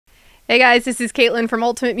Hey guys, this is Caitlin from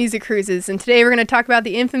Ultimate Music Cruises, and today we're going to talk about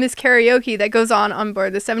the infamous karaoke that goes on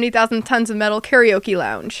board the 70,000 Tons of Metal Karaoke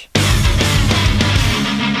Lounge.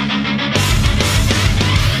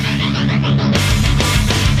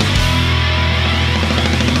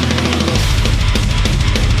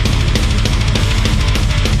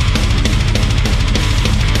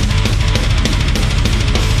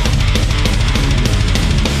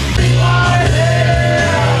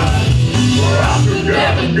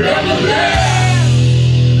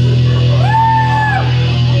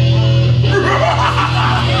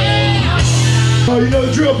 Oh, you know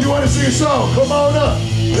the drill. If you want to sing a song, come on up.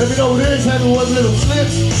 Let me know what it is. Have me one little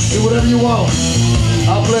slips. Do whatever you want.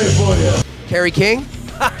 I'll play it for you. Carrie King?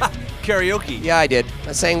 Karaoke. Yeah, I did.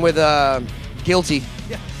 I sang with Guilty.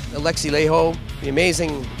 Yeah. Alexi Leho, the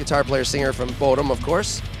amazing guitar player singer from Bodom, of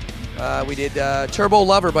course. We did Turbo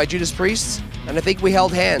Lover by Judas Priest, and I think we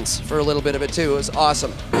held hands for a little bit of it too. It was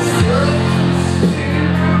awesome.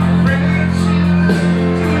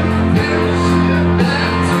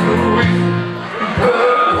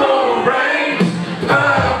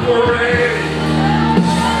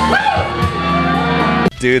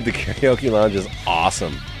 Dude, the Karaoke Lounge is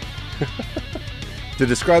awesome. To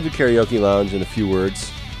describe the Karaoke Lounge in a few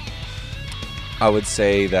words, I would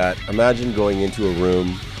say that imagine going into a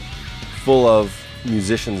room full of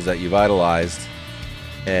musicians that you've idolized,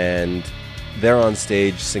 and they're on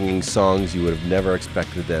stage singing songs you would have never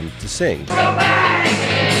expected them to sing. Fuck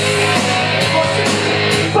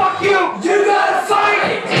you! You gotta fight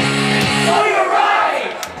it! Oh, you're right!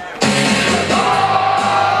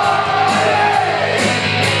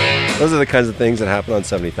 Those are the kinds of things that happen on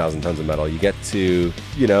 70,000 Tons of Metal. You get to,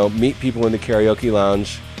 you know, meet people in the Karaoke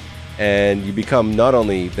Lounge, and you become not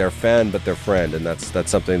only their fan, but their friend, and that's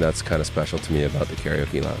something that's kind of special to me about the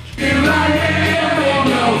Karaoke Lounge. Here I am,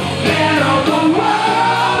 man of the world.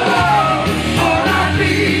 All I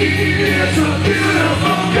need is a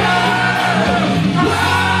beautiful girl.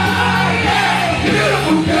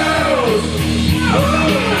 Beautiful girls.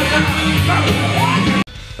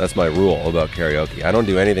 That's my rule about karaoke. I don't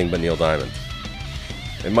do anything but Neil Diamond.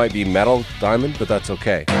 It might be metal Diamond, but that's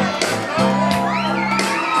okay.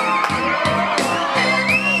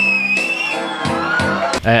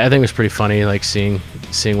 I think it was pretty funny, like seeing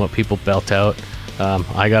what people belt out.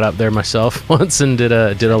 I got up there myself once and did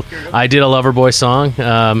a Loverboy song.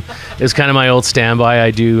 It's kind of my old standby. I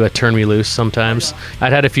do Turn Me Loose sometimes.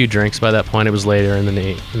 I'd had a few drinks by that point. It was later in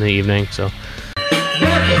the evening, so.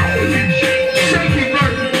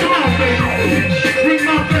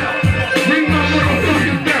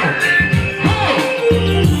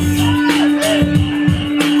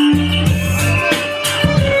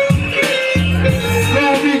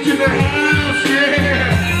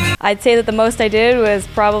 I'd say that the most I did was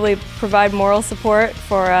probably provide moral support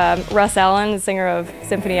for Russ Allen, the singer of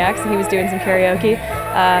Symphony X. He was doing some karaoke.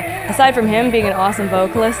 Aside from him being an awesome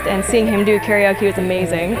vocalist, and seeing him do karaoke was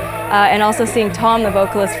amazing. And also seeing Tom, the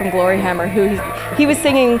vocalist from GloryHammer, who he was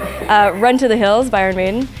singing Run to the Hills by Iron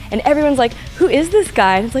Maiden, and everyone's like, who is this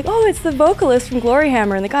guy? And it's like, oh, it's the vocalist from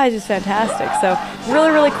GloryHammer, and the guy's just fantastic. So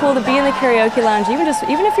really, really cool to be in the karaoke lounge. Even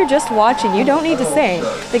if you're just watching, you don't need to sing.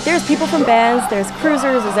 Like, there's people from bands, there's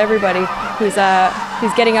cruisers, there's everybody who's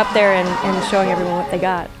getting up there and showing everyone what they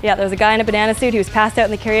got. Yeah, there was a guy in a banana suit who was passed out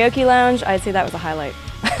in the karaoke lounge. I'd say that was a highlight.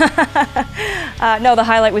 No, the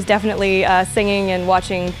highlight was definitely singing and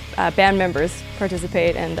watching band members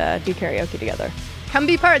participate and do karaoke together. Come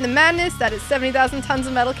be part of the madness that is 70,000 Tons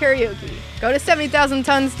of Metal Karaoke. Go to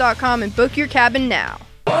 70,000tons.com and book your cabin now.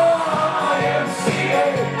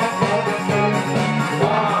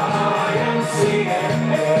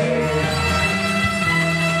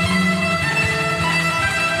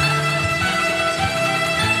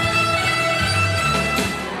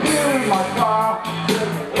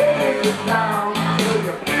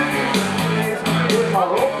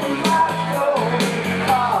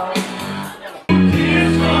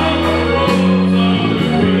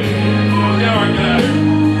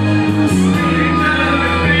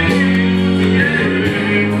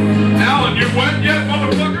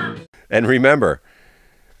 And remember,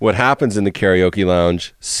 what happens in the karaoke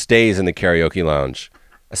lounge stays in the karaoke lounge,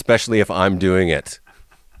 especially if I'm doing it.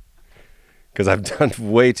 Because I've done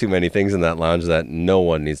way too many things in that lounge that no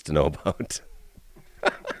one needs to know about.